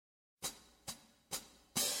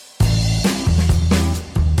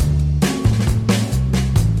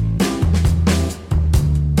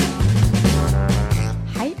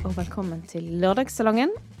velkommen til Lørdagssalongen,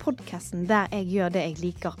 podcasten der jeg gjør det jeg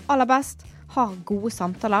liker aller best, har gode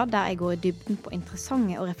samtaler der jeg går i dybden på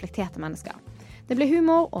interessante og reflekterte mennesker. Det blir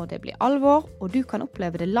humor, og det blir alvor, og du kan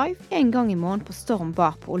oppleve det live en gang i måneden på Storm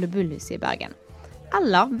Bar på Ole Bull-huset i Bergen.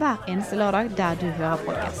 Eller hver eneste lørdag der du hører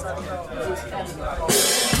podcast.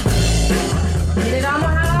 Mine damer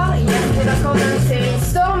og herrer, hjertelig velkommen til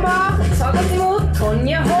Storm Bar. Ta godt imot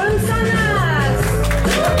Tonje Holm Sandnes.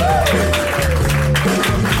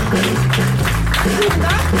 Tusen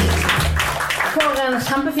takk for en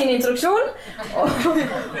kjempefin introduksjon.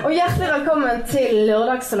 Og hjertelig velkommen til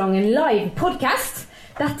Lørdagssalongen live podcast.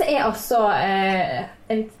 Dette altså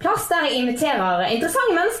en plass der jeg inviterer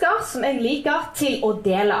interessante mennesker som jeg liker til å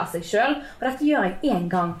dele av seg selv. Og dette gjør jeg en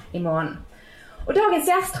gang i måneden. Og dagens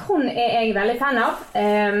gjest, hun jeg veldig fan av,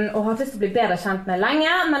 og har lyst til å bli bedre kjent med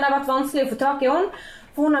lenge, men det har vært vanskelig å få tak i henne,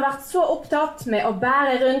 for hun har vært så opptatt med å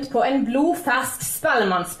bære rundt på en blodfersk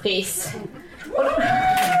spellemannspris. Ja,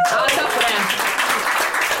 takk for det.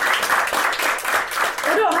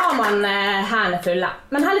 Og da har man hendene fulle.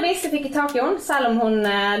 Men heldigvis fikk jeg tak i henne, selv om hun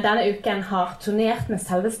denne uken har turnert med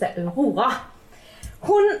selveste Aurora.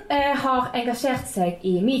 Hun har engasjert seg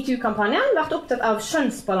i MeToo-kampanjen, vært opptatt av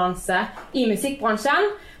kjønnsbalanse i musikkbransjen,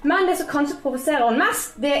 men det som kanskje provoserer hun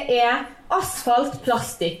mest, det asfalt,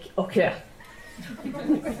 plastikk og kø.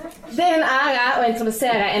 Det en ære å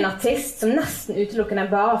introdusere en artist som nesten utelukkende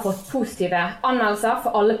bare har fått positive anmeldelser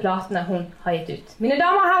for alle platene hun har gitt ut. Mine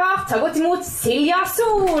damer og herrer, ta godt imot Silja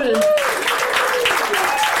Sol!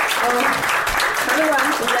 Hallo,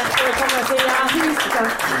 velkommen Silja.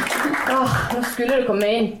 Nå skulle du komme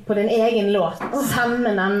inn på din egen låt, Samme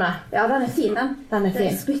nemme. Ja, den fin, den. Den fin.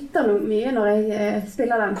 Jeg spytter noe mye når jeg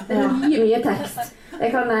spiller den. Det mye tekst.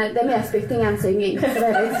 Det mer spytting enn synging. Så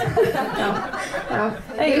det litt. Ja.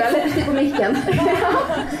 Jeg veldig fort på mikken.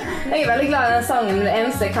 Jeg veldig glad i den sangen. Det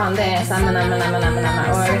eneste jeg kan, det Samme nemme, nemme, nemme, nemme.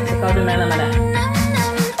 Og jeg vet ikke hva du mener med det.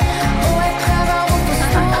 Og jeg prøver å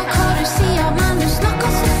forstå hva du sier, men du snakker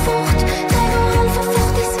så fort. Det går alt for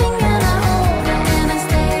fort i svingene, og det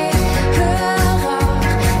eneste jeg hører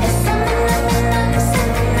samme nemme,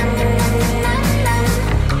 samme nemme.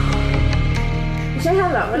 Ikke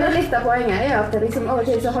heller, men litt av poenget at det liksom, av og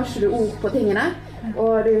til så har ikke du ord på tingene,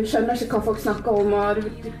 og du skjønner ikke hva folk snakker om, og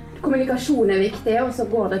kommunikasjon viktig, og så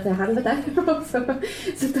går det til helvete.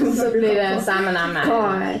 Så blir det samme nemme.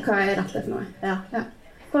 Hva dette for noe? Ja.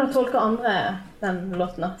 Hvordan tolker andre den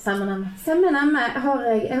låten da? Samme nemme? Samme nemme jeg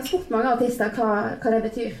har spurt mange artister hva det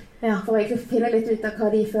betyr, for å finne litt ut av hva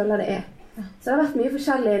de føler det Så det har vært mye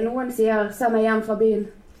forskjellig. Noen sier «Send meg hjem fra byen»,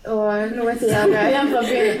 og noen sier «Hjem fra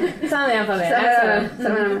byen». Send meg hjem fra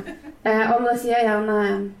byen. Andre sier gjerne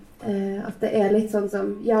at det litt sånn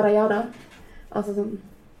som «ja da». Altså sånn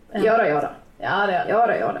 «ja da». Ja da.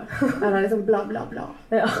 Eller liksom bla bla bla.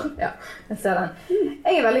 Ja, jeg ser den.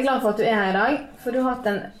 Jeg veldig glad for at du her i dag, for du har hatt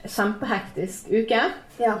en kjempehektisk uke.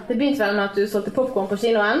 Ja. Det begynte vel med at du solgte popcorn på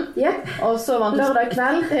kinoen. Yep. Og så var det lørdag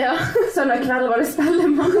kveld. Ja. Søndag kveld var det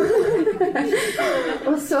spellemann.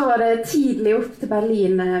 Og så var det tidlig opp til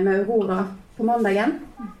Berlin med Aurora på mandagen.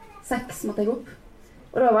 6 måtte jeg opp.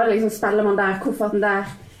 Og da var det liksom spellemann der, kofferten der,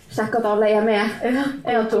 sjekke at alle med. Ja,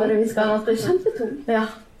 jeg og to. Det kjempetom. Ja.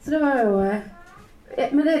 Så det var jo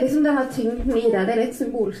men det liksom denne tyngden i det litt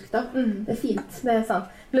symbolsk da. Det fint. Det sant.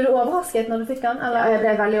 Ble du overrasket når du fikk den? Eller? Ja, jeg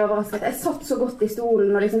ble veldig overrasket. Jeg satt så godt i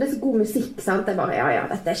stolen, og liksom, det så god musikk, sant? Jeg bare, ja,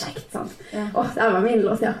 dette kjekt, sant? Ja. Det var min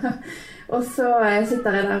låt, ja. Og så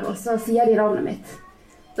sitter jeg der, og så sier de navnet mitt.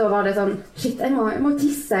 Da var det sånn, shit, jeg må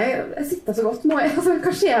tisse, jeg sitter så godt,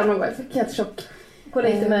 hva skjer nå? Jeg fikk helt sjokk. Hvordan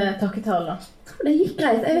gikk det med takketall da? Det gikk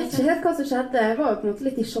greit, jeg vet ikke helt hva som skjedde. Jeg var på en måte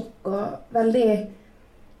litt i sjokk, og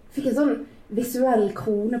fikk en sånn visuell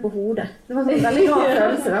krone på hodet. Det var en sånn veldig rar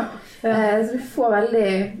følelse da. Så du får veldig,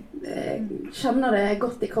 kjenner det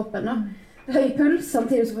godt i kroppen da. Høy puls,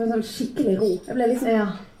 samtidig som får en sånn skikkelig ro. Jeg ble liksom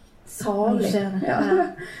salig. Ja.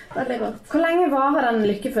 Veldig godt. Hvor lenge varer den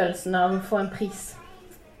lykkefølelsen av å få en pris?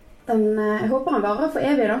 Jeg håper den varer for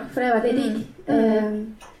evig da, for det veldig digg.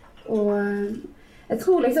 Og jeg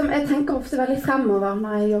tror liksom, jeg tenker ofte veldig fremover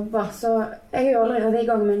når jeg jobber, så jeg jo allerede i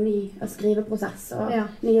gang med en ny skriveprosess, og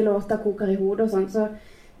nye låter koker i hodet og sånn, så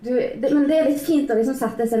men det litt fint å liksom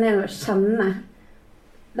sette seg ned og kjenne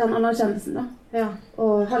den anerkjennelsen da,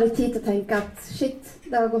 og ha litt tid til å tenke at shit,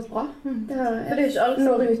 det har gått bra. Det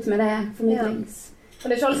når ut med det formidlings. Og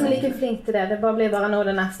det ikke alle som er like flink til det, det bare blir bare nå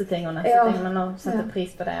det neste ting og neste ting, men nå setter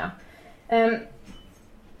pris på det,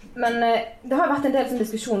 Men det har vært en del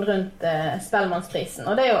diskusjon rundt Spellemannsprisen,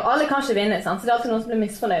 og det er jo, alle kan ikke vinne, sant? Så det er alltid noen som blir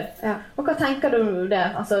misfornøyd. Ja. Og hva tenker du det?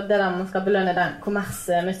 Altså det der man skal belønne den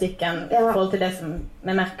kommersmusikken I forhold til det som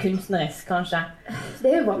er mer kunstnerisk, kanskje?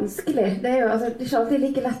 Det er jo vanskelig. Det er jo altså, det er ikke alltid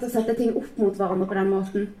like lett å sette ting opp mot hverandre på den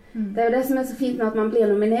måten. Det er jo det som er så fint med at man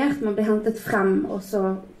blir nominert, man blir hentet frem, og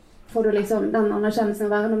så får du liksom den anerkjennelsen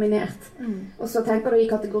å være nominert. Og så tenker du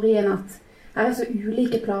I kategorien at her er så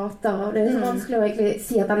ulike plater, og det er så vanskelig å egentlig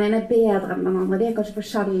si at den ene er bedre enn den andre. De er kanskje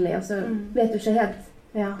forskjellige, og så vet du ikke helt.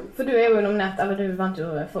 Ja, for du er jo nominert, eller du vant jo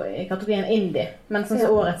I kategorien indie, men sånn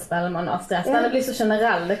som årets Spellemann og Astrid S. Den blir så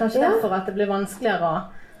generell, det er kanskje derfor at det blir vanskeligere å...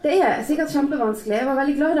 Det er sikkert kjempevanskelig. Jeg var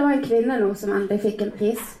veldig glad det var en kvinne nå som endelig fikk en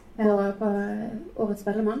pris på årets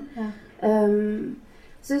Spellemann.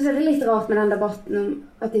 Så synes jeg det litt rart med den debatten om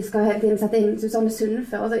at de skal hele tiden sette inn Susanne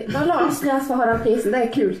Sundfør. Altså, bare la Astrid S få ha den prisen, det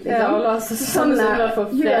er kult. Liksom. Ja, og la Susanne Sundfør få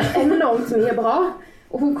flere. Gjør enormt mye bra.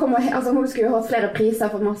 Og hun skulle jo hatt flere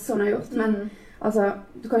priser for masse hun har gjort, men altså,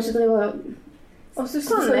 du kan ikke drive og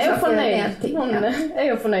Susanne er jo fornøyd. Hun er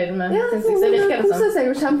jo fornøyd med sin suksess, virker det som. Hun koser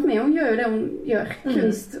seg jo kjempemye. Hun gjør jo det hun gjør.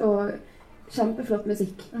 Kunst og kjempeflott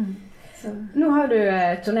musikk. Så. Nå har du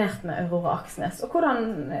turnert med Aurora Aksnes, og hvordan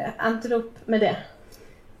endte du opp med det?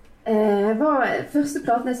 Første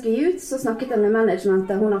platen jeg skulle gi ut, så snakket jeg med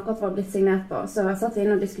managementet hun akkurat var blitt signert på, så satt vi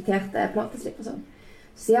inn og diskuterte plateslipp og sånn.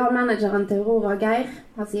 Så sier han manageren til Aurora, Geir,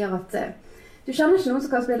 han sier at du kjenner ikke noen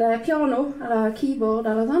som kan spille piano eller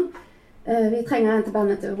keyboard eller sånn. Vi trenger en til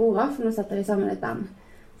bandet til Aurora, for nå setter vi sammen et band.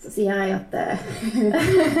 Så sier jeg at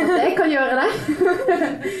jeg kan gjøre det.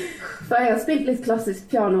 For jeg har spilt litt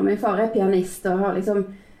klassisk piano, min far er pianist og har liksom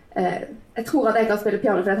jeg tror at jeg kan spille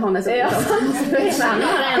piano fordi han er så god. Jeg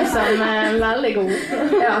kjenner en som er veldig god.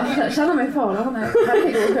 Ja, jeg kjenner min far, han er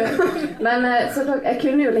veldig god. Men så jeg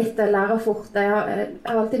kunne jo litt lære fort. Jeg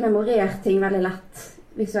har alltid memorert ting veldig lett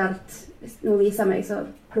visuelt. Hvis noen viser meg, så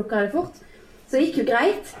plukker jeg det fort. Så det gikk jo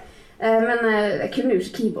greit. Men jeg kunne jo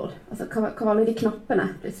ikke keyboard. Altså, hva var alle de knappene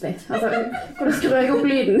plutselig? Altså, hvordan skrur jeg opp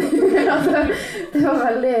lyden? Altså, det var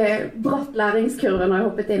veldig bratt læringskurve når jeg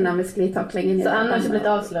hoppet inn der med sklitakklingen. Så enda ikke blitt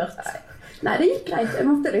avslørt? Nei, det gikk greit. Jeg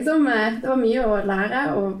måtte liksom, det var mye å lære,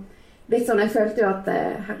 og litt sånn, jeg følte jo at,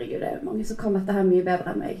 herregud, det er mange som kan dette her mye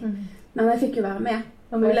bedre enn meg. Men jeg fikk jo være med.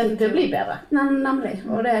 Og muligheten til å bli bedre. Nemlig.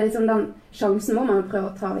 Og det er liksom den sjansen må man prøve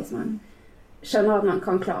å ta hvis man skjønner at man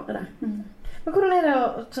kan klare det. Men hvordan er det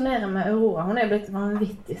å turnere med Aurora? Hun er blitt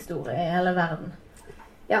vanvittig stor I hele verden.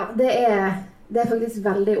 Ja, det er faktisk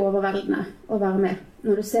veldig overveldende å være med.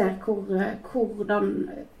 Når du ser hvordan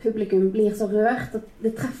publikum blir så rørt, og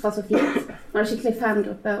det treffer så fint. Man har skikkelig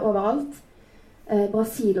fangruppe overalt.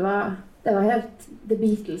 Brasil det var helt The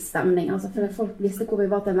Beatles-stemning, altså, for folk visste hvor vi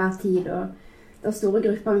var til enhver tid, og det var store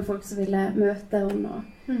grupper med folk som ville møte henne og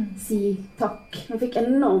si takk. Hun fikk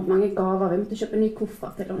enormt mange gaver. Vi måtte kjøpe en ny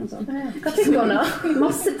koffert til henne og sånn. Hva fikk hun da?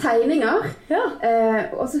 Masse tegninger.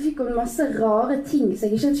 Og så fikk hun masse rare ting som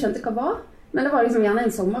jeg ikke skjønte hva var. Men det var liksom gjerne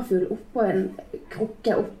en sommerfugl oppå en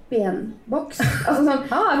krukke oppi en boks. Altså sånn,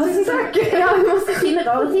 tusen takk! Ja, masse fine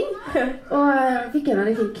rare ting. Og fikk en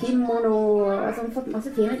veldig fin kimono, altså fått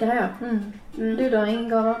masse fine greier. Du da,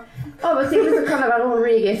 ingen gaver? Av og til så kan det være noen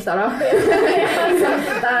regifter da.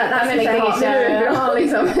 Der vil jeg ikke ha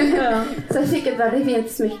liksom. Så jeg fikk et veldig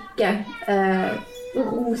fint smykke.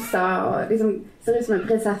 Rosa og liksom ser ut som en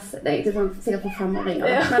prinsesse. Det er ikke sånn sikkert for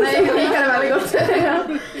 5-åringer. Men jeg liker det veldig godt.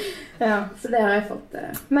 Ja, så det har jeg fått.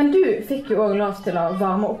 Men du fikk jo også lov til å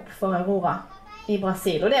varme opp for Aurora I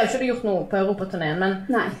Brasil. Og det har jo ikke du gjort nå på Europaturneen, men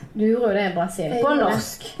Nei. Du gjorde jo det I Brasil. På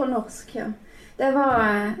norsk. På norsk, ja. Det var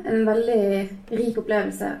en veldig rik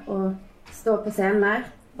opplevelse å stå på scenen der,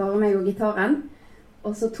 bare meg og gitaren.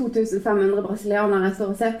 Og så 2500 brasilianere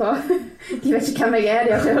står og ser på. De vet ikke hvem jeg er,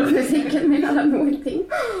 de har ikke hørt musikken min eller noen ting.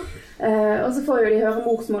 Og så får jo de høre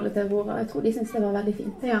morsmålet til Aurora. Jeg tror de synes det var veldig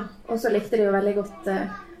fint. Ja. Og så likte de jo veldig godt.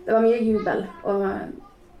 Det var mye jubel, og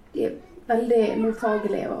de er veldig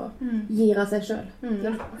mottagelige og gir av seg selv. Du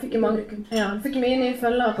fikk mye nye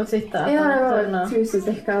følgere på Twitter. Ja, det var 1000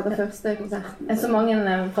 stykker etter første konserten. Så mange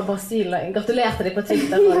fra Brasil gratulerte deg på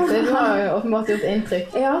Twitter. Ja. Så du har jo åpenbart gjort inntrykk.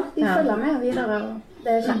 Ja, de følger med videre, og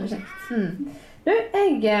det er kjempekjekt. Du,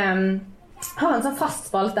 jeg har en sånn fast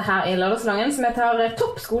spalte her I Lørdagssalongen som jeg tar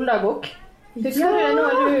topp skoledagbok. Husker du det nå?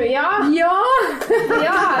 Ja! Ja!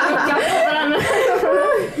 Ja, du klapper på den.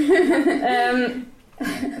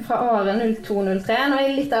 Fra året 02-03. Nå er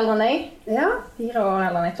jeg litt eldre enn deg. Ja. 4 år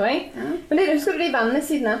eldre enn jeg, tror jeg. Ja. Men husker du de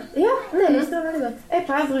vennesidene? Ja, det husker jeg veldig godt. Jeg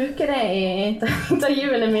pleier å bruke det I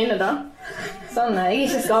intervjuene mine da. Sånn, jeg er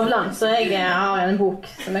ikke Skavlan, så jeg har en bok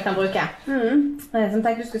som jeg kan bruke. Som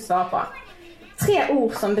tenkte du skulle svare på. 3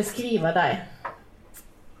 ord som beskriver deg.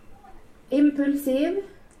 Impulsiv.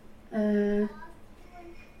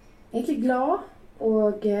 Egentlig glad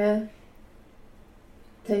og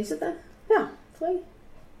tøysete. Ja. Tror jeg.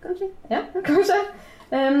 Kanskje. Ja, kanskje.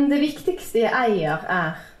 Det viktigste jeg eier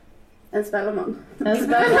En spellemann. en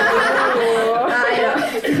spellemann. Nei da.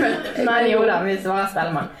 Men jo da, vi svarer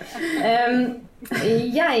spellemann.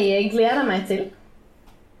 Jeg gleder meg til.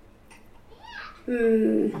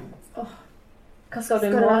 Hva skal du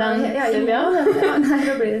i morgen, Silja? Nei,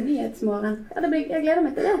 da blir det nyhetsmorgen. Ja, jeg gleder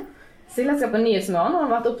meg til det. Silja skal på nyhetsmorgen, og har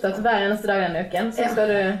vært opptatt hver eneste dag denne uken. Så skal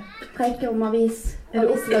du preike om avis. Er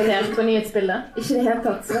du oppdatert på nyhetsbildet? Ikke det helt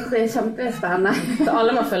tatt, så dette blir kjempespennende. Så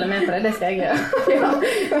alle må følge med på det, det skal jeg gjøre.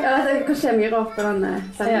 Ja, det kan skje mye rart på den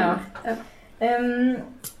sendingen. Ja.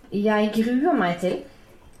 Jeg gruer meg til.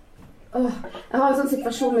 Jeg har en sånn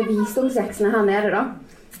situasjon med visdomsjeksene her nede da.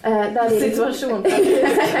 Situasjon.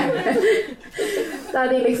 Der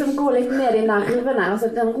de liksom går litt ned i nervene. Altså,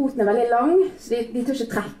 den roten er veldig lang, så de tør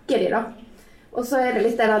ikke trekke de da. Og så er det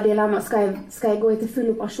litt det der dilemmaet. Skal jeg gå til full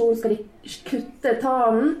operasjon? Skal de kutte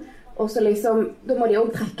tanen? Og så liksom, da må de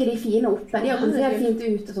også trekke de fine oppe. De har kommet helt fint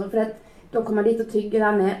ut og sånn, for da kommer de til å tygge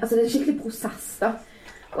den ned. Altså, det er en skikkelig prosess da.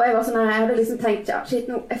 Og jeg var sånn her, jeg hadde liksom tenkt, ja, shit,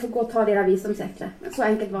 nå, jeg får gå og ta de der visdomsjeklene. Men så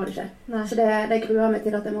enkelt var det ikke. Nei. Så det gruer meg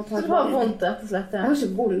til at jeg må ta det. Så du har vondt, rett og slett, ja? Jeg har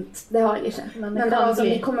ikke vondt, det har jeg ikke. Men det var sånn,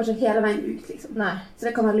 de kommer ikke hele veien ut, liksom. Nei. Så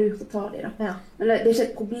det kan være lurt å ta de da. Ja. Men det er ikke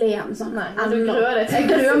et problem, sånn. Nei, men du gruer deg til. Jeg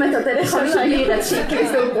gruer meg til at det kanskje blir et skikkelig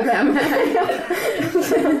stort problem.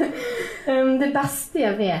 Det beste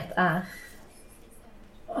jeg vet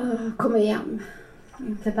komme hjem.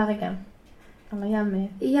 Til Bergen. Eller hjem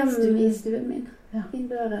i stuen min. Ja. Inn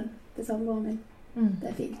døren til samboeren min. Det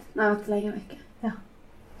er fint. Nei, jeg har vært lenge vekke. Ja.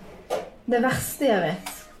 Det verste jeg vet.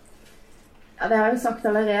 Ja, det har jeg jo sagt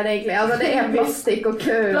allerede egentlig. Altså, det er plastikk og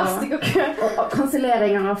kø. Og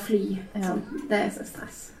kanselleringer av fly. Ja. Sånn. Det er så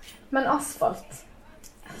stress. Men asfalt?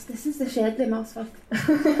 Jeg synes det er kjedelig med asfalt.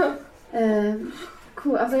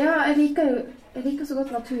 Altså, ja, jeg liker så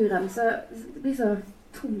godt naturen, så det blir så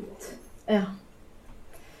tomt. Ja.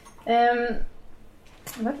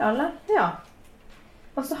 Vet alle? Ja.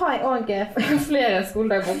 Og så har jeg også flere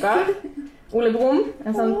skoledagboker. Ole Brumm,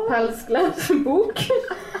 en sånn pelskledd bok.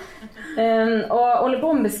 Og Ole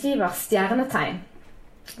Brumm beskriver stjernetegn.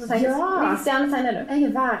 Så tenker jeg, hvilken stjernetegn er du? Jeg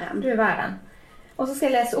er væren. Du er væren. Og så skal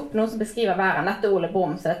jeg lese opp noe som beskriver væren. Dette er Ole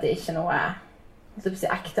Brumm, så dette er ikke noe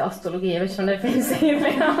ekte astrologi. Jeg vet ikke om det finnes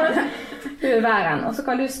egentlig. Du er væren. Og så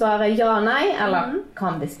kan du svare ja, nei, eller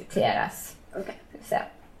kan diskuteres. Ok. Skal vi se.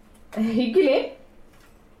 Hyggelig.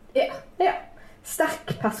 Ja. Sterk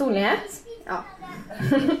personlighet. Ja.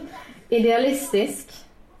 Idealistisk.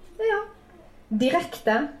 Ja.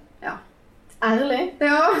 Direkte. Ja. Ærlig.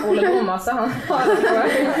 Ja. Ole Brumm, altså. Han har det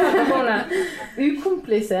på.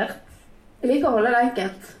 Ukomplisert. Jeg liker å holde det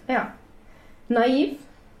enkelt. Ja. Naiv.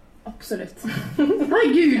 Absolutt.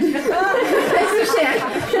 Herregud! Hva er det som skjer?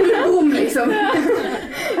 Ole Brumm, liksom.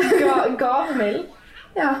 Gavmild.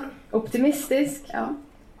 Ja. Optimistisk. Ja.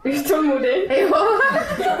 Utålmodig. Ja.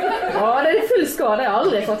 Det er full skår, det har jeg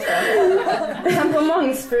aldri fått før.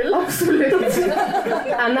 Temperamentsfull. Absolutt.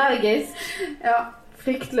 Energisk. Ja.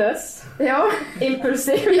 Fryktløs. Ja.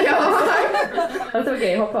 Impulsiv. Ja. Dette var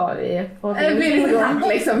gøy, håper vi. Jeg blir litt rett,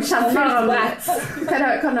 liksom. Kjent brett.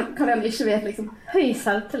 Hva den ikke vet, liksom. Høy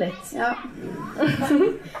selvtillit. Ja.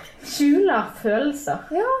 Skjuler følelser.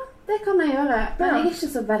 Ja, det kan jeg gjøre. Men jeg er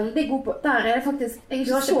ikke så veldig god på. Der er det faktisk. Jeg er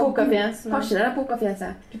ikke så pokerfjes. Har ikke det der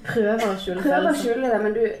pokerfjeset. Du prøver å skjule følelser. Prøver å skjule det,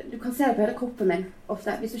 men du kan se det på hele kroppen min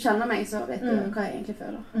ofte. Hvis du kjenner meg, så vet du hva jeg egentlig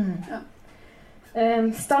føler. Ja.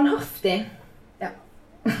 Standhaftig.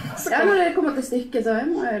 Ja, når det kommer til stykket, så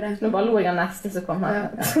må jeg jo det. Nå bare lo jeg av neste som kommer.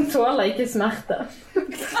 Tåler ikke smerte.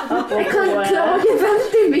 Jeg kan klage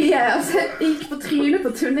veldig mye. Altså, jeg gikk på trynet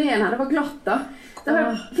på turneen her. Det var glatt da.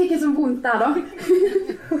 Da fikk jeg så vondt der da.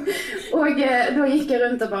 Og da gikk jeg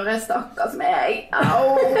rundt og bare stakkars meg.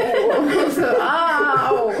 Au! Og så,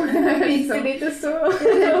 au! Lite så.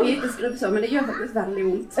 Lite skrubbsår, men det gjør faktisk veldig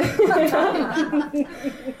vondt.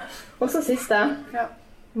 Og så siste. Ja.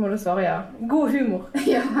 Må du svare ja. God humor.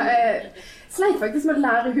 Ja, jeg sleit faktisk med å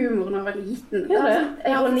lære humor når jeg var liten. Ja, det.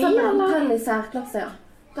 Ironi, eller? Hotell i særklasse, ja.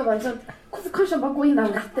 Da var det sånn, hvorfor kan ikke han bare gå inn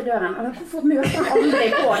den rette døren? Eller hvorfor møter han aldri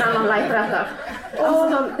på den han leter etter? Altså,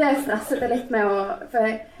 sånn, det stresset jeg litt med, for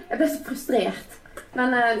jeg ble så frustrert.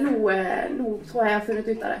 Men nå tror jeg har funnet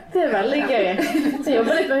ut av det. Det er veldig gøy. Jeg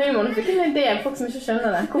jobber litt med humor. Nå fikk jeg en idé, folk som ikke skjønner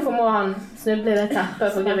det. Hvorfor må han snuble i det teppet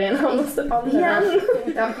for gravin? Igjen!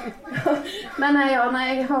 Ja. Men ja, nei,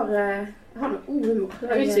 jeg har noe god humor. Du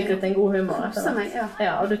har utviklet en god humor etter det. Ja.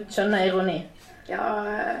 Ja, og du skjønner ironi. Ja,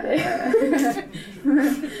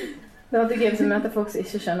 Det var alltid gøy hvis jeg møter folk som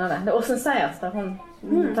ikke skjønner det. Det Åsen Seierstad,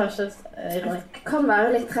 hun tar ikke ironi. Kan være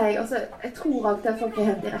litt treg. Altså, jeg tror alltid at folk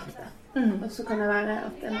helt direkte. Og så kan det være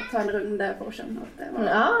at jeg må ta en runde for å skjønne at det var...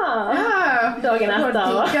 Dagen etter. Da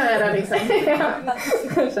digger jeg det, liksom.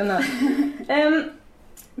 Skjønner.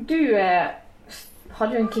 Du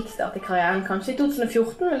hadde jo en kickstart I karrieren, kanskje I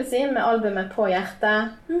 2014, vil jeg si, med albumet På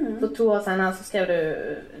hjertet. For 2 år senere så skrev du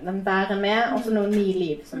Den Være med, og så noe Ny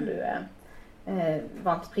liv som du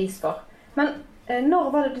vant pris for. Men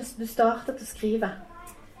når var det du startet å skrive?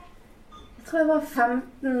 Jeg tror jeg var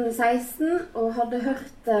 15-16 og hadde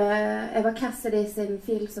hørt Eva Cassidy sin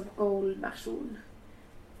Fields of Gold-versjon.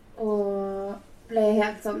 Og ble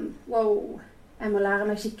helt sånn, wow, jeg må lære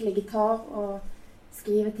meg skikkelig gitar og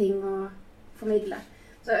skrive ting og formidle.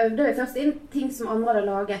 Så jeg øvde først inn ting som andre hadde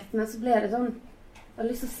laget, men så ble det sånn, jeg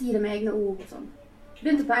hadde lyst til å si det med egne ord og sånn. Jeg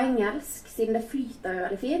begynte på engelsk, siden det flyter jo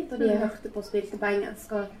veldig fint, og de jeg hørte på spilte på engelsk,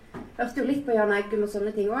 og hørte jo litt på Jan Eggum og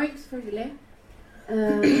sånne ting også, selvfølgelig.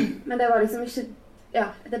 Men det var liksom ikke, ja,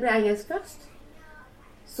 det ble engelsk først.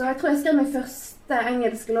 Så jeg tror jeg skrev min første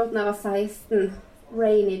engelske låt når jeg var 16,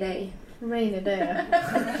 Rainy Day. Rainy Day,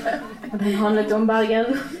 Og den handlet om Bergen.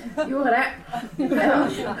 Gjorde det. Ja.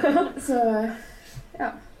 Så, ja.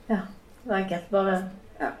 Ja, det var enkelt, bare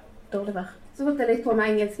dårlig vær. Så holdt jeg litt på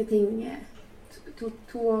med engelske ting, 2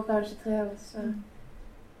 år, kanskje 3 år, så...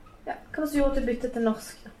 Ja. Hva var det som gjorde at du byttet til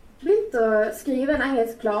norsk da? Begynte å skrive en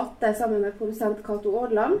engelsk plate sammen med produsent Cato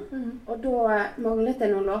Aadland, og da manglet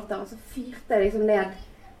jeg noen låter, og så fyrte jeg liksom ned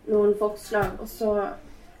noen forslag, og så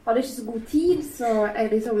hadde jeg ikke så god tid, så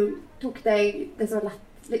jeg liksom tok det så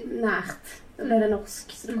lett, litt nært. Da ble det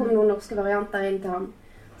norsk, så det kom noen norske varianter inn til han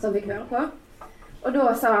som fikk høre på. Og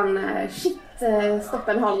da sa han, shit, stopp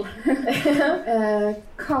en halv.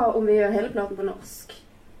 Hva om vi gjør hele platen på norsk?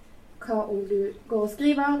 Hva om du går og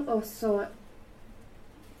skriver, og så...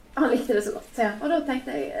 Han likte det så godt. Ja. Og da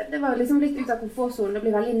tenkte jeg, det var liksom litt ut av komfortzonen, det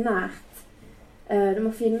blir veldig nært. Du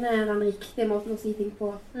må finne den riktige måten å si ting på,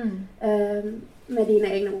 med dine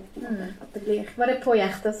egne ord. At det blir... Var det På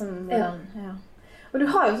hjertet som... Ja. Og du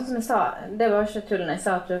har jo sånn som jeg sa, det var ikke tull når jeg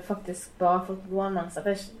sa at du faktisk bare fått gode anmeldelser,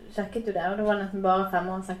 for jeg sjekket jo det, og det var nesten bare 5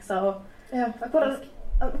 og 6 år. Ja, faktisk.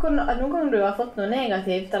 Noen ganger du har fått noe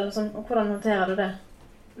negativt, eller sånn, og hvordan håndterer du det?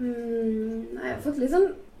 Nei, jeg har fått litt sånn,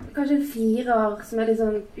 kanskje en 4-er som litt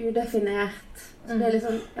sånn udefinert. Så det litt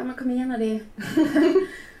sånn, ja, men hva mener de?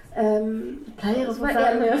 Pleier å så var det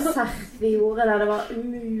en konsert vi gjorde der det var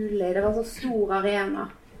umulig, det var så stor arena.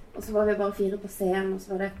 Og så var vi bare 4 på scenen, og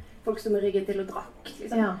så var det folk som med ryggen til og drakk,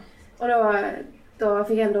 liksom. Ja. Og da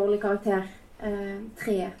fikk jeg en dårlig karakter.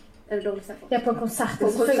 3 er det dårligste jeg får. Ja, på en konsert.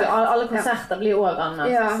 Selvfølgelig, alle konserter blir også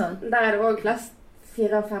annet. Ja, sånn. Der er det også flest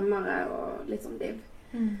 4 og 5-ere og litt sånn div.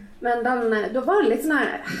 Men da var det litt sånn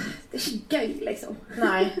her, det er ikke gøy, liksom.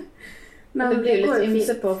 Nei. Men det blir jo litt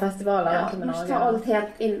ymse på festivaler. Ja, du må ikke ta alt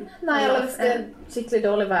helt inn. Nei, eller hvis det er skikkelig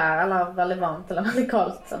dårlig vær, eller veldig varmt, eller veldig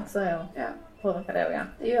kaldt, så er jo påvirker det jo igjen.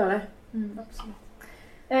 Det gjør det. Absolutt.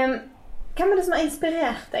 Hvem er det som har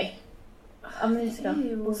inspirert deg av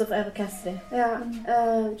musikere, bortsett fra Eva Cassidy? Ja,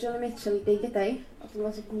 Joni Mitchell digget deg, at hun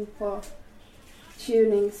var så god på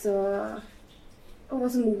tunings og var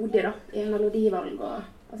så modig da, i melodivalg.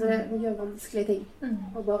 Altså, hun gjør vanskelige ting,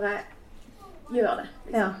 og bare gjør det.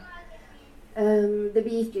 Liksom. Ja. The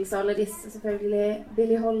Beatles, alle disse selvfølgelig,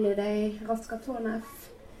 Billie Holiday, Raskatoneff,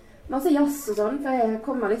 masse jazz og sånn, for jeg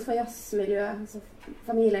kommer litt fra jazzmiljøet, altså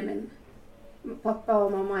familien min. Pappa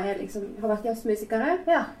og mamma liksom, har vært jazzmusikere,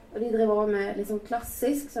 og de driver også med liksom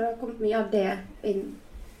klassisk, så det har kommet mye av det inn.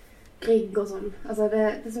 Grieg og sånn. Altså det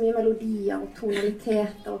er så mye melodier og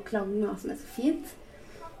tonaliteter og klanger som er så fint.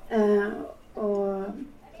 Og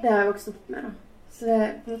det har jeg vokst opp med da. Så det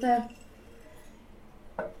er på en måte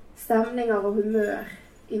stemninger og humør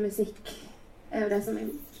i musikk er jo det som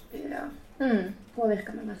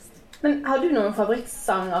påvirker meg mest. Men har du noen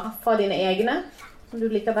favorittsanger fra dine egne som du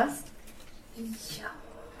liker best? Ja,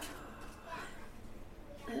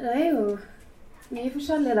 det er jo mye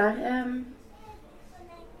forskjellig der.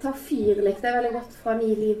 Ta Fyr likte jeg veldig godt fra Ny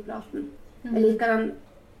liv-platen. Jeg liker den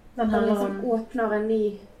liksom åpner en ny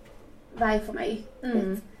vei for meg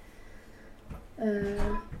litt.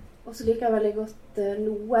 Og så liker jeg veldig godt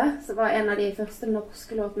Noe, som var en av de første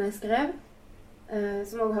norske låtene jeg skrev,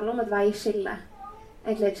 som også handler om et veiskille.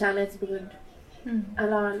 Egentlig et kjærlighetsbrudd.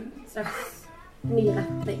 Eller en slags ny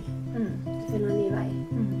retning. Du finner en ny vei.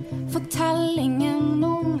 Fortellingen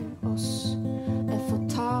om oss er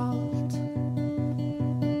fortalt.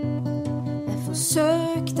 Jeg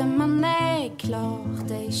forsøkte, men jeg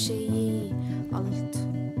klarte ikke gi alt.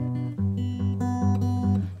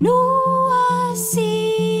 Noe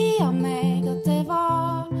sier meg at det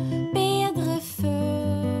var bedre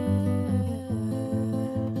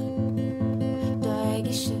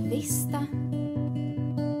visste.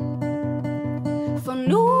 For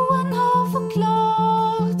noen har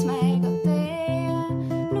forklart meg at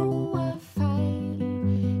det noe feil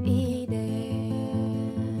i det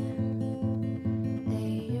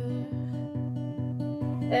jeg gjør.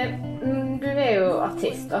 Du jo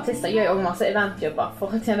artist, og artister gjør jo også masse eventjobber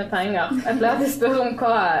for å tjene penger. Jeg pleier alltid å spørre om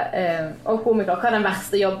og komikere, hva den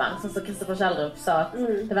verste jobben? Sånn som Kristoffer Kjeldrup sa at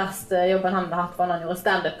det verste jobben han hadde hatt var når han gjorde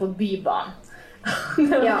stand-up på Bybanen.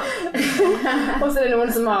 Ja. Og så det noen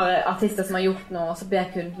som har artister som har gjort noe, og så ber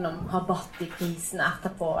kunden om rabatt i prisen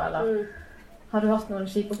etterpå, eller har du hatt noen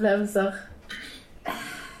kjipe opplevelser?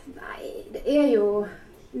 Nei, det jo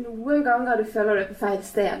noen ganger du føler deg på feil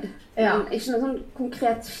sted. Ja. Men ikke noe sånn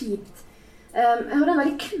konkret kjipt. Jeg hadde en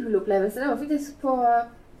veldig kul opplevelse. Det var faktisk på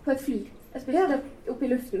et fly. Jeg spilte opp i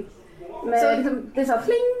luften. Med, liksom, det sa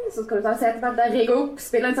pling, så skal du ta setebeltet, rigge opp,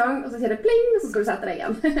 spille en sang, og så sier det pling, og så skal du sette deg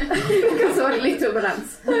igjen. Så var det litt turbulens.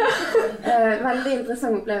 Veldig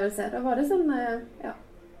interessant opplevelse. Da var det sånn, ja,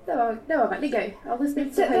 det var veldig gøy. Jeg har aldri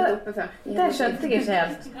spilt så høyt oppe før. Det skjønte jeg ikke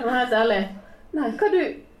helt. Jeg var helt ærlig. Nei.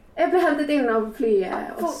 Jeg ble hentet inn av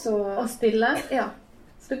flyet, og så... Å spille? Ja.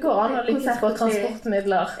 Så det går an å lykkes på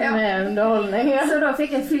transportmidler med underholdning. Ja. Så da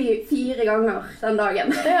fikk jeg fly 4 ganger den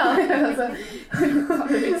dagen. Ja. Så,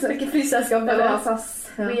 det ikke flyselskap det var SAS.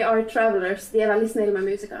 We are travelers. De veldig snille med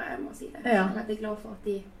musikere, jeg må si det. Ja. Jeg er veldig glad for at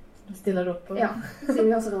de... Stiller det opp. Ja, siden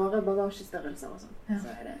vi har så rare bagasjestørrelser og sånn. Ja. Så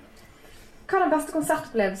det... Hva den beste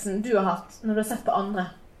konsertopplevelsen du har hatt når du har sett på andre?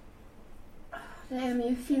 Det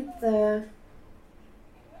mye fint.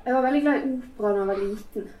 Jeg var veldig glad i opera da jeg var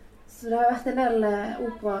liten. Så det har vært en del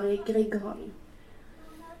operaer i Grieghallen.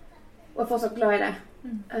 Og jeg er fortsatt glad i det.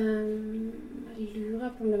 Jeg lurer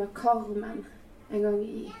på om det var Carmen en gang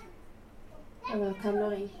jeg var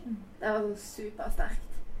tenåring. Det var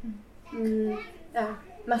supersterkt. Ja.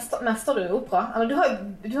 Mester du opera? Eller du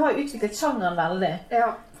har jo utviklet sjangeren veldig. Ja.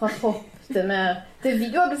 Fra pop til mer... Du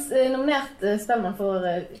har blitt nominert Spellemann for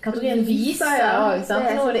kategorien vise. Ja.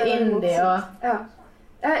 Nå er det indie og... Ja.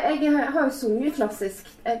 Jeg har jo sunget klassisk.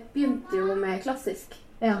 Jeg begynte jo med klassisk.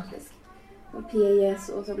 Ja. Og Pia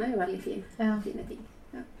Jesu og sånn jo veldig fine ting.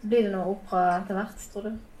 Ja. Blir det noe opera til hvert, tror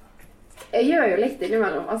du? Jeg gjør jo litt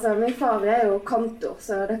innimellom. Altså, min far jo kantor,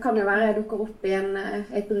 så det kan jo være jeg dukker opp i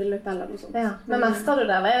et bryllup eller noe sånt. Ja. Men mester du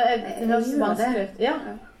det, eller? Det høres vanskelig ut. Ja.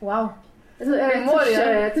 Wow. Jeg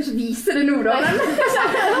tør ikke vise det nå, da.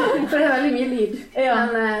 For det veldig mye lyd. Ja.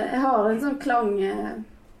 Men jeg har en sånn klang,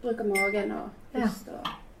 bruker magen og pust.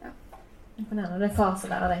 Imponerende. Det far som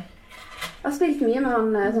lærer deg. Jeg har spilt mye med han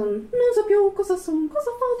sånn «Noen som bjok, og så sånn, og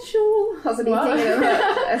så faen sjål». Altså de tingene.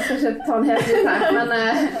 Jeg skal ikke ta den helt ut her, men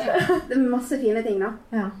det masse fine ting da.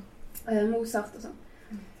 Ja. Mozart og sånn.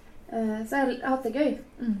 Så jeg har hatt det gøy.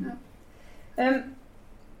 Ja.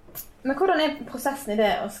 Men hvordan prosessen i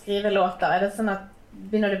det å skrive låter? Er det sånn at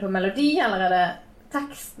begynner du på melodi, eller er det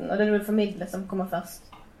teksten og det du vil formidle som kommer først?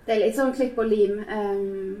 Det litt sånn klipp og lim.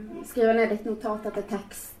 Skriver ned litt notater til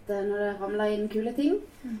tekst når det ramler inn kule ting.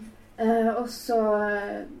 Og så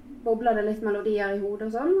bobler det litt melodier i hodet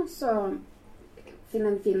og sånn. Og så finner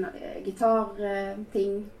en fin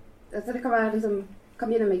gitarting. Så det kan være liksom, kan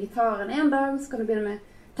begynne med gitaren en dag, så kan du begynne med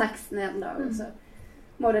teksten en dag. Og så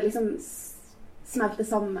må det liksom smelte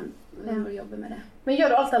sammen når du jobber med det. Men gjør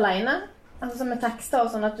du alt alene? Altså med tekster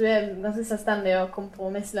og sånn at du ganske selvstendig og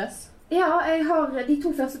kompromissløs? Ja, jeg har de 2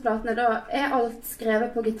 første platene, da alt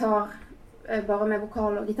skrevet på gitar, bare med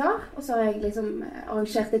vokal og gitar, og så har jeg liksom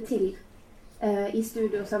arrangert det til i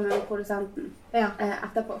studio sammen med produsenten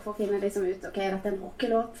etterpå, for å finne liksom ut, ok, er dette en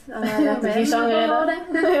rockelåt?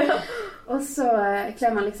 Og så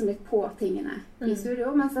kler man liksom litt på tingene i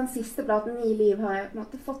studio, mens den siste platen i Liv har jeg på en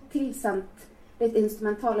måte fått tilsendt litt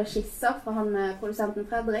instrumentale skisser fra han produsenten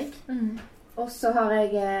Fredrik. Og så har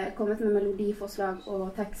jeg kommet med melodiforslag og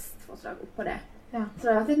tekstforslag opp på det. Ja. Så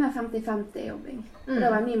det har vært litt mer 50-50 jobbing. Det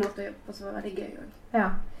var en ny måte å jobbe på, så var det veldig gøy også. Ja.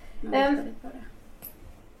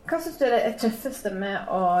 Hva synes du er det tøffeste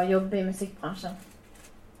med å jobbe i musikkbransjen?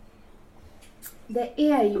 Det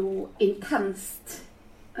jo intenst.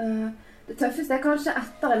 Det tøffeste kanskje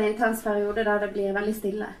etter en intens periode der det blir veldig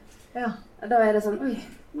stille. Ja. Da det sånn, oi,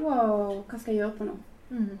 wow, hva skal jeg gjøre på nå?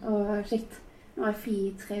 Og shit, nå har jeg fri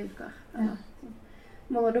i 3 uker. Ja.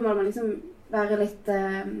 Da må man liksom være litt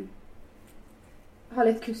ha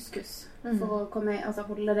litt kuskus for å komme, altså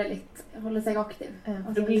holde seg aktiv. Ja,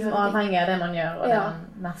 for du blir avhengig av det man gjør og det man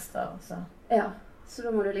mestrer også. Ja, så da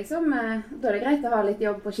må du liksom da det greit å ha litt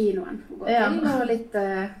jobb på kinoen og gå til og litt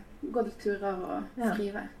gå til turer og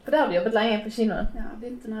skrive. For der har du jobbet lenge på kinoen? Ja,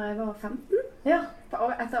 begynte når jeg var 15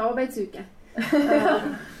 etter arbeidsuke.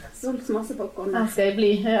 Solgt masse popcorn. Her skal jeg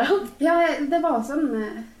bli, ja. Ja, det var sånn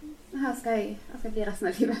her skal jeg bli resten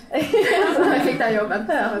av livet. Så jeg fikk den jobben.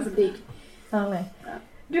 Det var så digg. Herlig.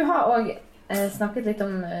 Du har også snakket litt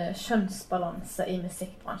om kjønnsbalanse i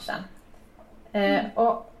musikkbransjen.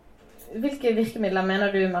 Og hvilke virkemidler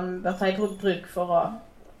mener du man bør ta i bruk for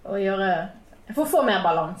å få mer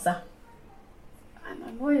balanse?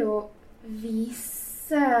 Man må jo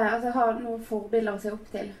ha noen forbilder å se opp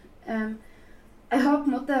til. Jeg har på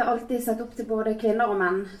en måte alltid sett opp til både kvinner og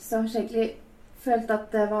menn, så har jeg egentlig følt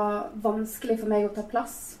at det var vanskelig for meg å ta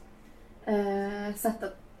plass. Sett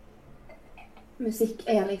at musikk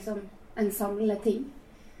er liksom en samlende ting.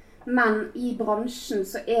 Men i bransjen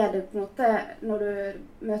så er det på en måte, når du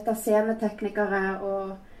møter sceneteknikere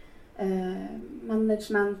og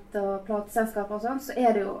management og plateselskaper og sånn, så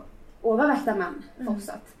er det jo overvekt av menn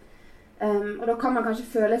fortsatt. Og da kan man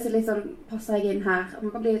kanskje føle seg litt sånn, passer jeg inn her? Og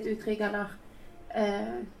man kan bli litt utrygg eller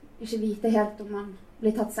ikke vite helt om man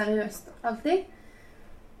blir tatt seriøst alltid.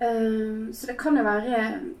 Så det kan jo være,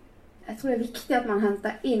 jeg tror det er viktig at man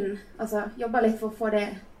henter inn, altså jobber litt for å få det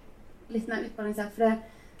litt mer utbalansert, for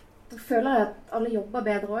da føler jeg at alle jobber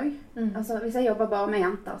bedre også. Altså hvis jeg jobber bare med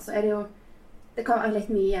jenter, så er det jo, det kan være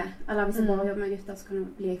litt mye, eller hvis jeg bare jobber med gutter, så kan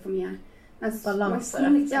det bli for mye. Balanse.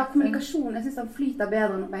 Kommunikasjon, jeg synes den flyter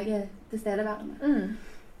bedre når begge er til stedeværende.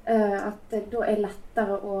 At det da er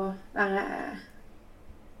lettere å være,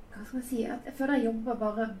 hva skal jeg si, at jeg føler jeg jobber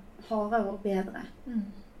bare hardere og bedre.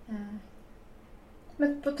 Men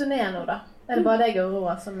på turné nå da? Er det bare deg og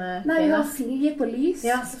Roa som er fine? Nei, vi har Silje på lys.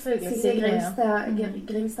 Ja, selvfølgelig. Silje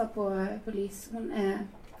Grimstad på lys. Hun er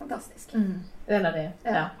fantastisk. En av de,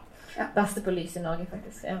 beste på lys i Norge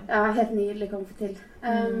faktisk. Ja, helt nydelig å komme til.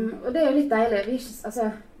 Og det er jo litt deilig.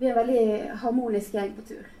 Vi er en veldig harmonisk gjeng på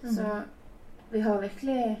tur. Så vi har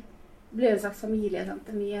virkelig, blir en slags familie, sant?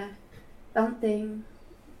 Det er mye venting,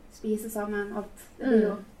 spise sammen, alt. Det blir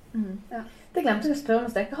jo, Det glemte jeg å spørre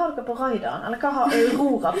om deg. Hva har dere på raideren? Eller hva har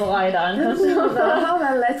Aurora på raideren?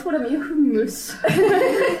 Jeg tror det er mye hummus.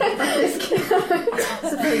 Faktisk.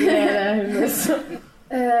 Selvfølgelig er det hummus.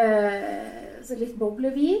 Så litt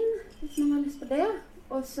boblevin, hvis man har lyst på det.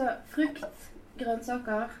 Og så frukt,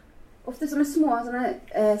 grønnsaker. Ofte sånne små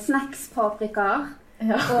snacks-paprikaer.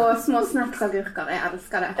 Og små snacks-agurker. Jeg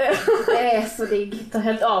elsker det. Det er så digg. Det er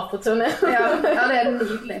helt av på turné. Ja, det er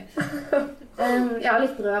nydelig.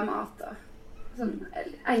 Litt brødmat og sånn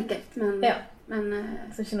enkelt, men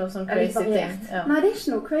så ikke noe sånn crazy ting. Nei, det er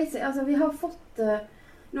ikke noe crazy. Altså, vi har fått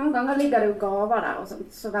noen ganger ligger det jo gaver der og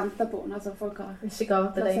sånt, så venter på den. Altså, folk har ikke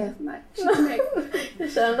gaver til deg? Nei, ikke til meg.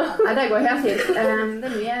 Nei, det går helt fint.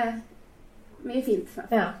 Det er mye fint som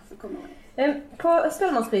kommer. På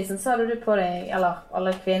Spellemannsprisen så hadde du på deg, eller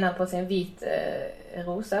alle kvinner på sin hvit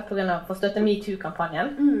rose på grunn av å støtte MeToo-kampanjen.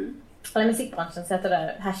 Og i musikkbransjen så heter det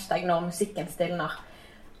hashtag når musikken stilner.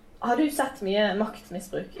 Har du sett mye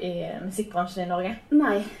maktmisbruk i musikkbransjen i Norge?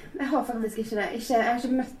 Nei, jeg har faktisk ikke det. Jeg har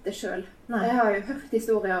ikke møtt det selv. Jeg har jo hørt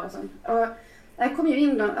historier og sånn. Og jeg kom jo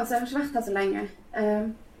inn, altså jeg har ikke vært her så lenge.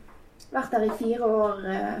 Vært her i 4 år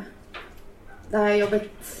da jeg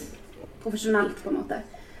jobbet profesjonelt på en måte.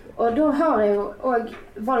 Og da har jeg jo også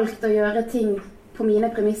valgt å gjøre ting på mine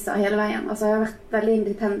premisser hele veien. Altså jeg har vært veldig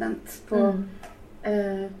independent på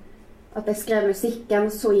at jeg skrev musikken,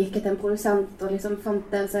 så gikk jeg til en produsent og liksom fant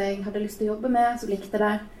det som jeg hadde lyst til å jobbe med, så likte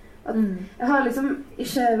det. Jeg har liksom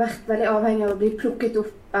ikke vært veldig avhengig av å bli plukket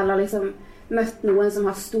opp, eller liksom møtt noen som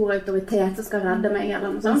har stor autoritet som skal redde meg,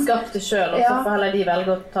 eller noe sånt. Skapt det selv, og så får heller de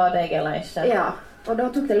velge å ta deg eller ikke. Ja, og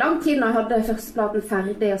da tok det lang tid når jeg hadde førsteplaten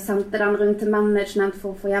ferdig og sendte den rundt til management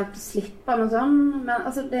for å få hjelp til å slippe den og sånn. Men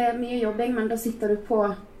altså, det er mye jobbing, men da sitter du på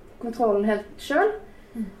kontrollen helt selv.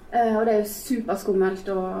 Og det er jo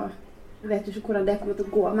superskummelt, og jeg vet jo ikke hvordan det kommer til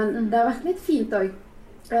å gå, men det har vært litt fint også.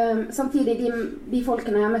 Samtidig, de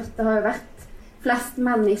folkene jeg har møtt, det har jo vært flest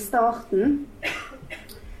menn i starten.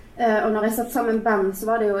 Og når jeg satt sammen band, så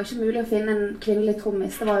var det jo ikke mulig å finne en kvinnelig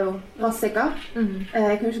trommis. Det var jo rassikker.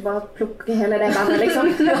 Jeg kunne ikke bare plukke hele det bandet, liksom.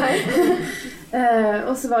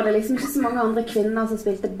 Og så var det liksom ikke så mange andre kvinner som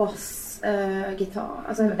spilte bass, gitar.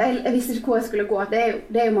 Altså, jeg visste ikke hvor jeg skulle gå. Det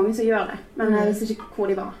er jo mange som gjør det, men jeg visste ikke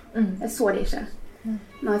hvor de var. Jeg så de ikke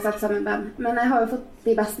når jeg satt sammen band. Men jeg har jo fått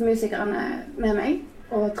de beste musikerne med meg,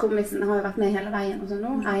 og trommisen har jo vært med hele veien og sånn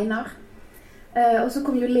nå, Einar. Og så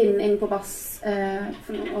kom jo Linn inn på bass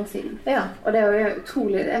for noen år siden. Og det var jo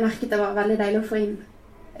utrolig, jeg merket det var veldig deilig å få inn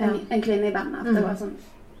en kvinne i bandet. At det var sånn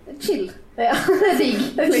chill. Det er digg.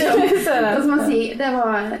 Og som man sier, det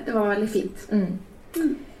var veldig fint.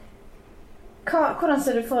 Hvordan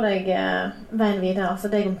ser du for deg veien videre,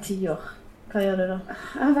 altså deg om 10 år? Hva gjør du da?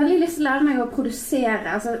 Jeg har veldig lyst til å lære meg å produsere,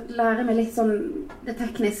 altså lære meg litt sånn det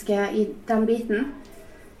tekniske i den biten.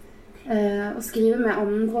 og skrive med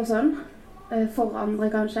andre og sånn. For andre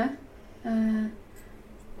kanskje.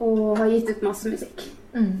 Og har gitt ut masse musikk.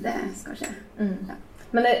 Det skal skje. Ja.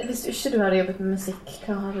 Men hvis ikke du hadde jobbet med musikk,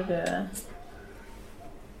 hva hadde du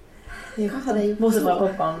gjort? Bortsett fra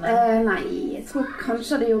popcorn? Nei, jeg tror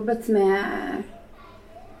kanskje hadde jobbet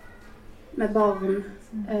med barn,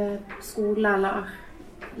 skole eller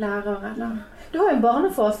lærer eller... Du har jo en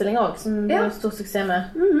barneforestilling også, som du har stor suksess med.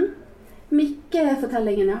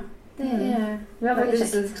 Mikke-fortellingen, ja. Det vi har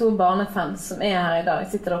faktisk 2 barnefans som her i dag.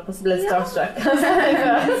 Sitter oppe og blir starstruck.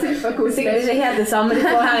 Superkoselig. Sikkert ikke helt det samme de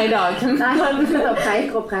får her i dag. Nei,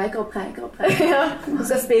 og preker. Ja, du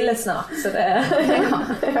skal spille snart, så det...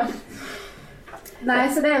 Ja. Nei,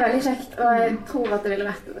 så det veldig kjekt, og jeg tror at det ville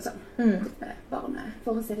vært noe sånn.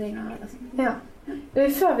 Barneforestillinger eller sånn. Ja.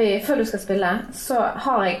 Før du skal spille, så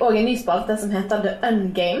har jeg også en ny spalte som heter The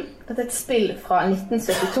Ungame. Dette er et spill fra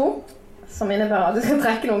 1972, som innebærer at du skal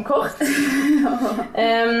trekke noen kort.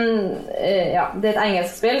 Ja, det er et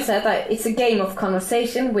engelsk spill som heter It's a game of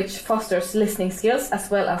conversation which fosters listening skills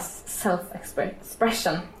as well as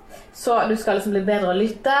self-expression. Så du skal liksom bli bedre å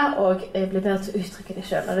lytte og bli bedre til å uttrykke deg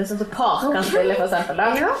selv. Det er sånn som par kan spille for eksempel da.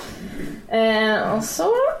 Ja. Og så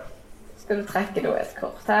skal du trekke da et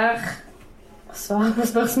kort her og svare på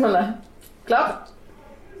spørsmålet. Klar?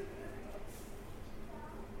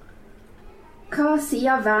 Hva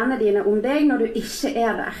sier vennene dine om deg når du ikke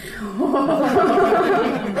er der?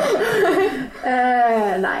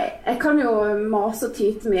 Nei, jeg kan jo mase og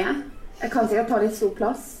tyte mye. Jeg kan sikkert ta litt stor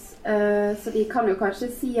plass. Så de kan jo kanskje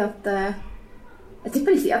si at jeg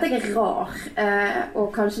tipper de sier at jeg er rar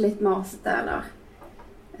og kanskje litt masete eller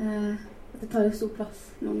at jeg tar litt stor plass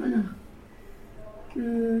noen ganger.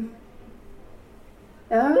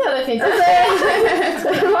 Ja, det er fint.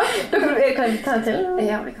 Kan vi ta en til?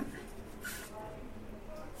 Ja, vi kan det.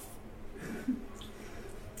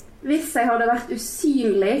 Hvis jeg hadde vært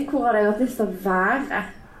usynlig, hvor hadde jeg hatt lyst til å være?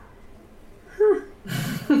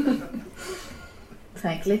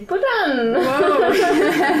 Tenk litt på den.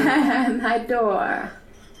 Nei, da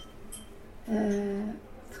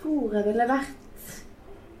tror jeg ville vært...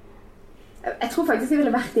 Jeg tror faktisk jeg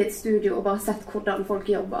ville vært i et studio og bare sett hvordan folk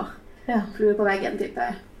jobber. Ja. Flue på veggen, type.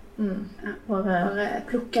 Ja. Bare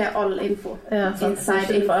plukke all info. Ja, inside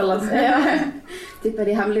info. Ja. Type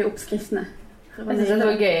de hemmelige oppskriftene. Jeg synes det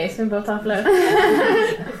var gøy, så vi bare tar flere.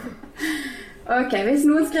 Ok, hvis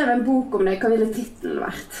noen skrev en bok om deg, hva ville titlen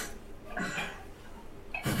vært?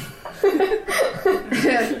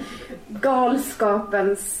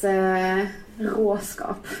 Galskapens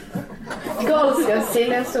råskap.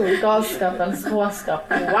 Silje Sol, galskapens råskap.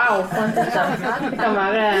 Wow, fantastisk. Det kan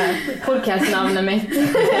være podcastnavnet mitt.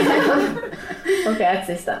 Ok, et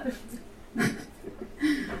siste.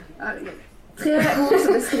 3 ord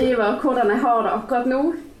som beskriver hvordan jeg har det akkurat nå.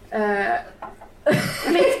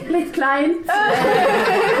 Litt kleint.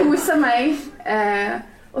 Koser meg.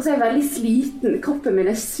 Og så er jeg veldig sliten. Kroppen min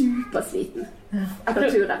er supersliten etter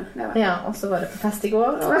turen. Ja, og så var det på fest i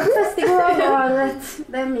går. Og fest i går, og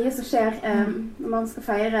det er mye som skjer når man skal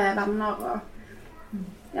feire venner. Og,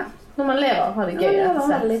 ja. Når man lever, har det gøy. Ja, det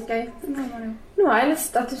var litt gøy. Nå har jeg lyst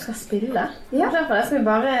til at du skal spille. Ja. Og derfor skal vi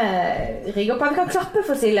bare rigge opp. Vi kan klappe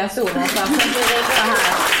for Silje Sol. Så vi rigger her.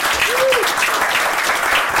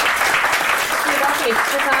 Vi bare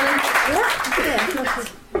klipper den. Ja, det er flott.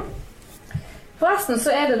 Forresten så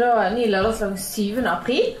er det da ny lørdagslag 7.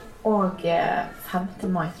 april og 5.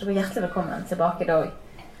 mai. Så du er hjertelig velkommen tilbake da.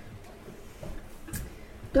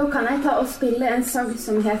 Da kan jeg ta og spille en sang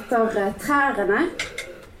som heter Trærne,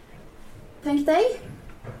 tenkte jeg.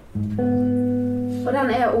 Og den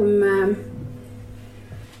er om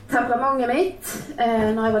temperamentet mitt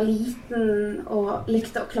når jeg var liten og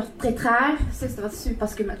likte å klatre i trær. Jeg synes det var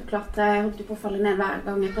superskummelt å klatre. Jeg holdt på å falle ned hver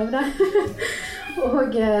gang jeg prøvde.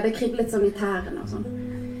 Og det kriblet sånn i tærene og sånn.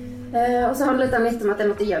 Og så handlet den litt om at jeg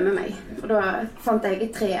måtte gjemme meg. Og da fant jeg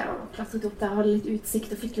et tre og klatret opp der og hadde litt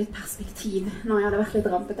utsikt og fikk litt perspektiv når jeg hadde vært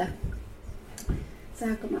litt rampete. Så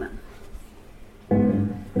her kommer den.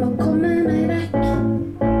 Må komme meg vekk.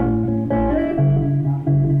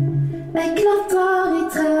 Jeg klatrer i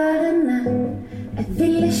trærne. Jeg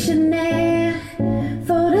vil ikke ned,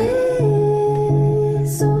 for det er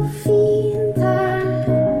så fint her.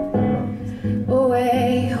 Og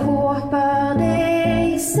jeg håper det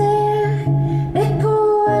jeg ser er på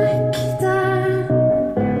ekte.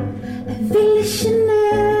 Jeg vil ikke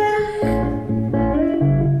ned.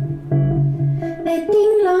 Jeg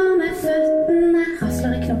dingler med føttene,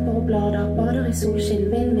 rasler i knopper og blader, bader i solskinn,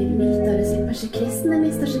 vind min nyter, det slipper ikke kvistene,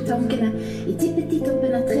 mister ikke tankene. I tippet i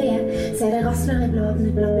toppen av treet, ser det rasler i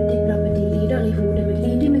bladene, blabbedi, blabbedi, lyder i hodet, med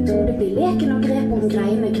lydig metode, blir leken og grep om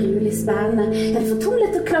greiene gruelig spennende. En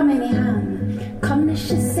fortumlet og klam inn I hendene, kan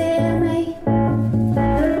ikke se meg.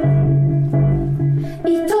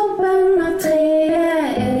 I toppen av treet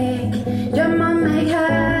jeg gjemmer meg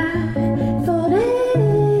her, for det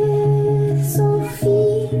så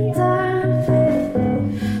fint der.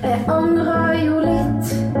 Jeg angrer jo litt.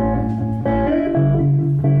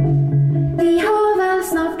 De har vel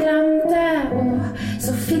snart glemt det, og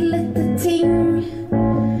så fillete ting.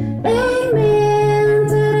 Jeg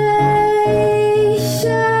mente det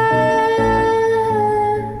ikke.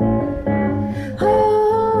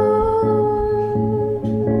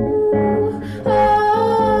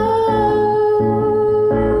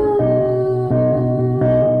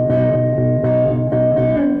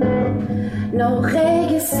 Når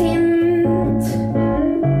jeg sint,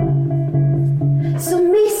 så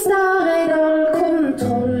mister jeg all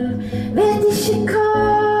kontroll. Vet ikke hva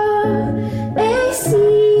jeg sier.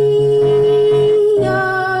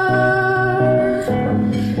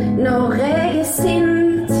 Når jeg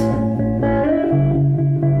sint,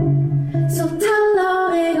 så teller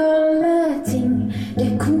jeg alle ting.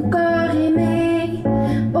 Det koker I meg,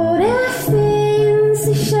 og det finnes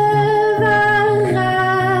ikke verre.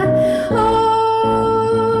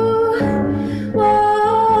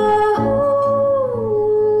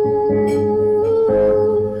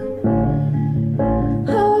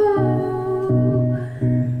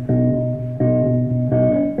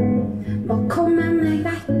 Bare komme meg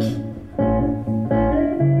vekk.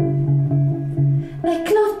 Jeg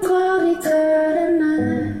klatrer I trærne.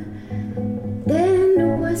 Det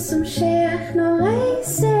noe som skjer når jeg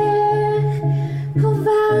ser på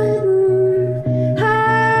verden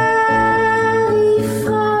herifra.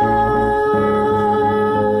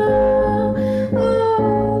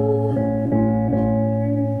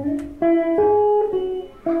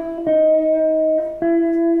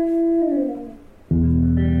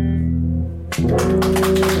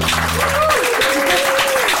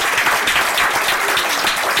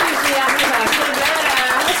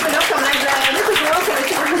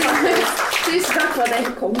 Tusen takk for at jeg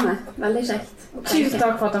fikk komme. Veldig kjekt. Tusen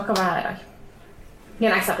takk for at dere var her I dag. Gi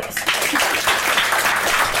en ekstra pris.